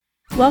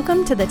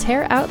Welcome to the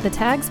Tear Out the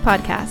Tags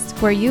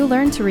podcast, where you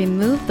learn to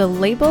remove the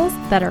labels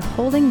that are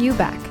holding you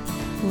back.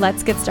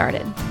 Let's get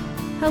started.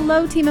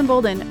 Hello, Team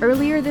Embolden.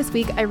 Earlier this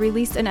week, I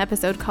released an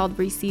episode called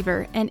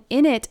Receiver, and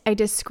in it, I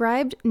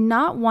described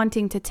not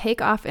wanting to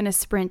take off in a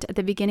sprint at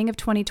the beginning of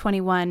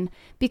 2021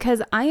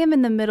 because I am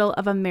in the middle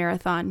of a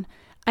marathon.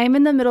 I am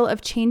in the middle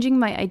of changing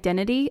my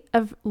identity,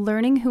 of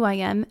learning who I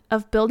am,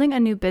 of building a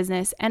new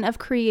business, and of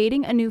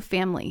creating a new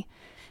family.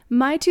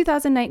 My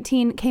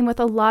 2019 came with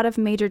a lot of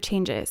major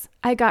changes.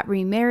 I got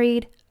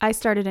remarried, I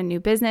started a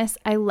new business,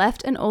 I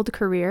left an old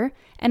career,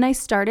 and I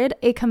started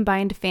a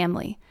combined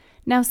family.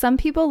 Now, some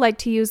people like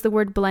to use the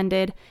word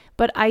blended,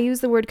 but I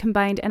use the word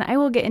combined, and I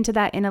will get into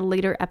that in a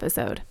later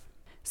episode.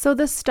 So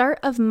the start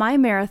of my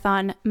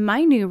marathon,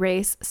 my new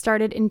race,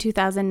 started in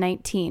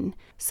 2019.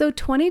 So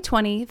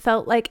 2020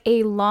 felt like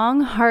a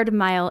long, hard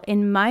mile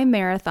in my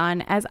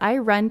marathon as I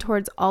run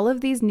towards all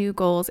of these new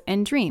goals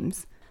and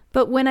dreams.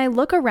 But when I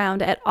look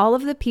around at all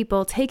of the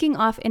people taking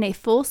off in a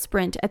full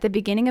sprint at the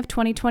beginning of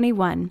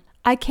 2021,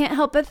 I can't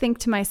help but think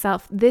to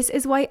myself, this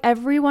is why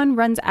everyone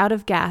runs out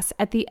of gas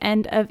at the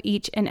end of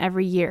each and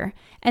every year.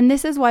 And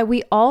this is why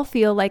we all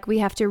feel like we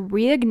have to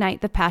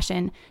reignite the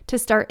passion to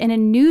start in a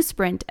new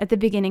sprint at the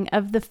beginning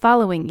of the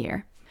following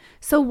year.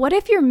 So what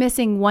if you're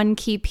missing one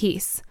key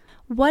piece?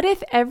 What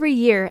if every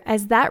year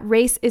as that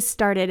race is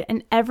started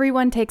and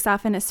everyone takes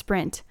off in a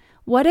sprint,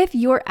 what if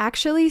you're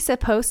actually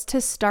supposed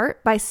to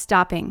start by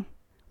stopping?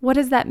 What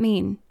does that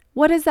mean?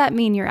 What does that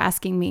mean, you're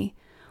asking me?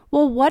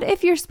 Well, what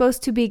if you're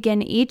supposed to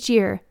begin each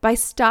year by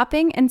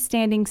stopping and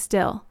standing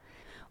still?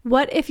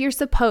 What if you're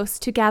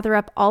supposed to gather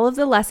up all of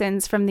the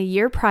lessons from the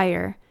year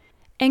prior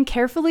and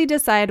carefully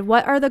decide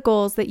what are the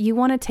goals that you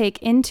want to take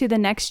into the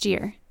next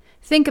year?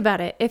 Think about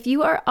it. If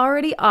you are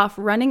already off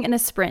running in a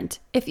sprint,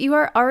 if you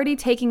are already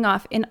taking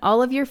off in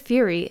all of your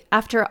fury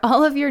after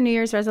all of your New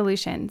Year's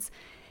resolutions,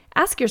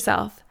 ask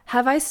yourself,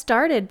 have I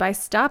started by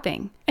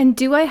stopping? And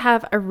do I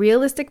have a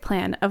realistic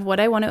plan of what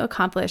I want to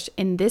accomplish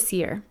in this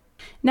year?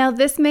 Now,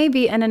 this may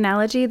be an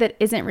analogy that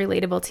isn't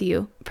relatable to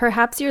you.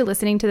 Perhaps you're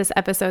listening to this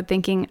episode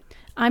thinking,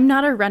 I'm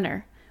not a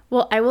runner.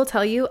 Well, I will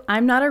tell you,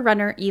 I'm not a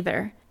runner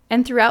either.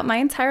 And throughout my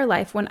entire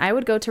life, when I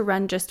would go to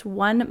run just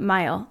 1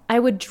 mile, I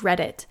would dread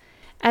it.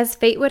 As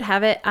fate would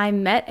have it, I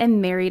met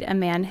and married a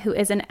man who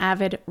is an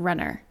avid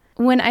runner.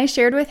 When I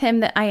shared with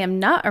him that I am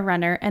not a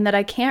runner and that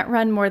I can't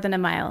run more than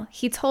 1 mile,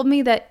 he told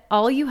me that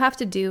all you have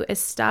to do is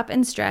stop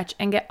and stretch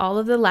and get all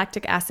of the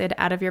lactic acid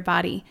out of your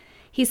body.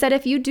 He said,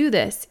 if you do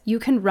this, you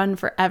can run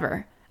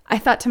forever. I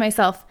thought to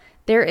myself,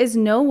 there is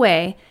no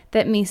way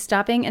that me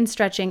stopping and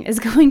stretching is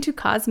going to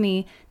cause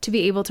me to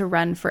be able to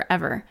run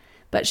forever.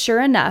 But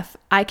sure enough,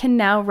 I can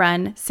now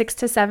run 6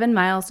 to 7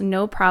 miles,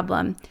 no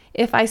problem,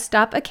 if I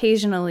stop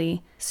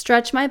occasionally,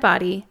 stretch my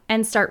body,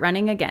 and start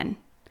running again.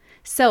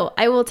 So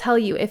I will tell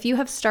you, if you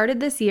have started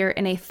this year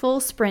in a full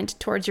sprint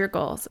towards your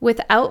goals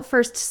without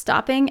first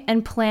stopping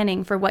and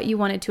planning for what you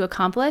wanted to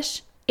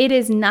accomplish, it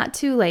is not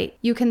too late.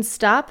 You can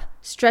stop,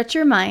 stretch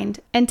your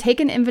mind, and take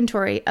an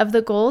inventory of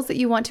the goals that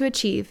you want to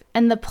achieve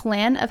and the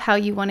plan of how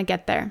you want to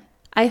get there.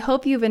 I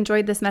hope you've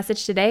enjoyed this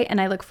message today, and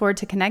I look forward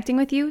to connecting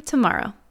with you tomorrow.